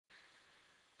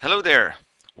Hello there!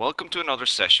 Welcome to another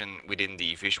session within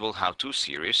the Visual How-To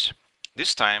series.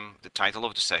 This time, the title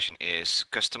of the session is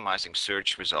Customizing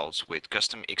Search Results with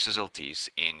Custom XSLTs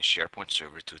in SharePoint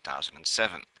Server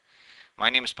 2007.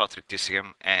 My name is Patrick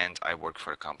Tissigem and I work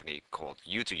for a company called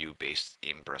U2U based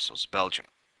in Brussels, Belgium.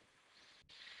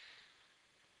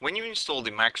 When you install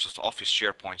the Microsoft Office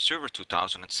SharePoint Server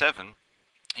 2007,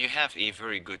 you have a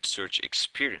very good search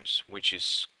experience, which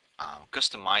is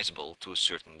customizable to a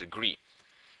certain degree.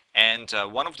 And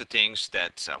one of the things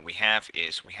that we have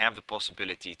the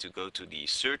possibility to go to the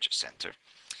search center.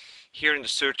 Here in the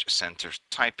search center,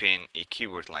 type in a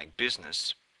keyword like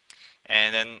business,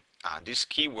 and then this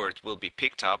keyword will be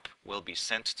picked up, will be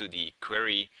sent to the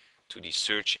query, to the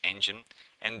search engine,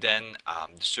 and then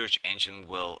the search engine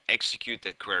will execute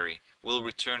that query, will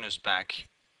return us back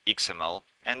XML,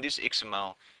 and this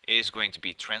XML is going to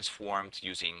be transformed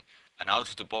using an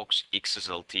out-of-the-box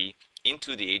XSLT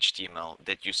into the HTML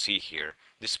that you see here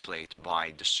displayed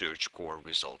by the Search Core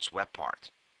Results web part.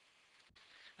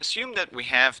 Assume that we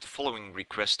have the following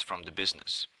request from the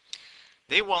business.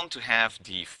 They want to have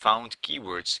the found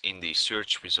keywords in the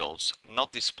search results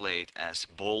not displayed as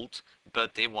bold,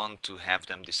 but they want to have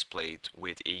them displayed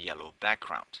with a yellow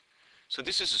background. So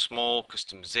this is a small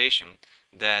customization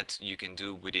that you can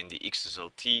do within the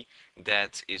XSLT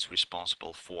that is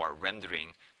responsible for rendering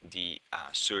the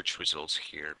search results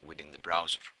here within the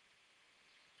browser.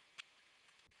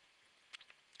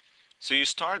 So you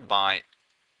start by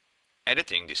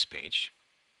editing this page.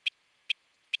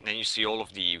 Then you see all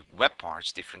of the web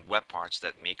parts, different web parts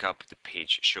that make up the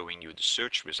page showing you the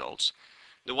search results.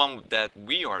 The one that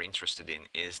we are interested in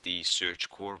is the Search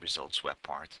Core Results web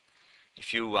part.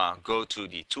 If you go to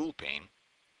the tool pane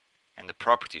and the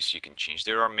properties you can change,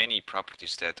 there are many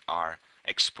properties that are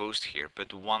exposed here, but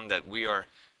the one that we are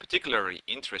particularly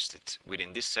interested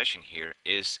within this session here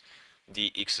is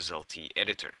the XSLT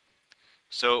editor.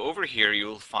 So over here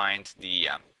you'll find the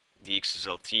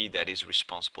XSLT that is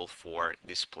responsible for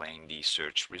displaying the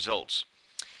search results.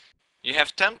 You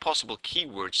have 10 possible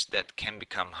keywords that can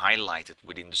become highlighted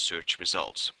within the search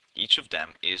results. Each of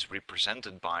them is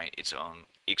represented by its own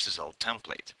XSL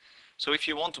template. So if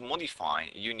you want to modify,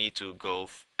 you need to go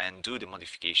and do the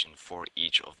modification for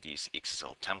each of these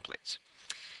XSL templates.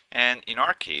 And in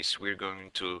our case, we're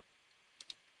going to,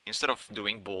 instead of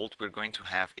doing bold, we're going to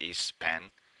have a span.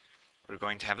 We're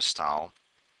going to have a style,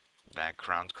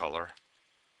 background color,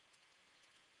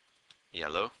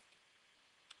 yellow,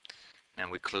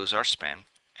 and we close our span.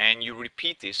 And you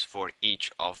repeat this for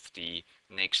each of the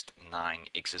next 9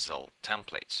 XSL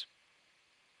templates.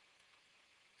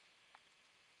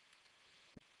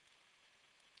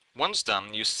 Once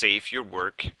done, you save your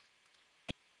work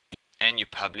and you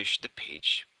publish the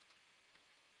page.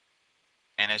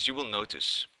 And as you will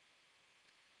notice,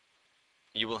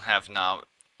 you will have now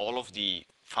all of the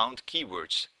found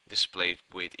keywords displayed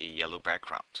with a yellow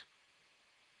background.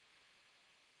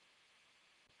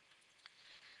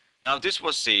 Now this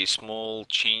was a small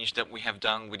change that we have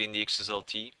done within the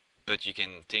XSLT, but you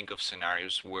can think of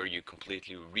scenarios where you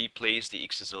completely replace the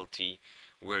XSLT,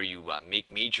 where you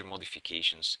make major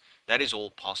modifications. That is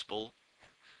all possible.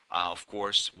 Of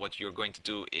course, what you're going to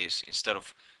do is, instead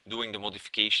of doing the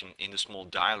modification in the small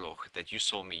dialog that you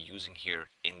saw me using here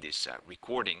in this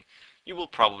recording, you will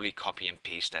probably copy and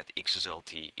paste that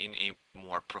XSLT in a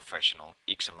more professional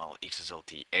XML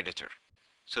XSLT editor.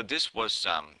 So this was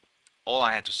all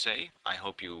I had to say. I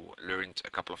hope you learned a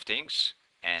couple of things,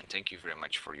 and thank you very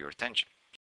much for your attention.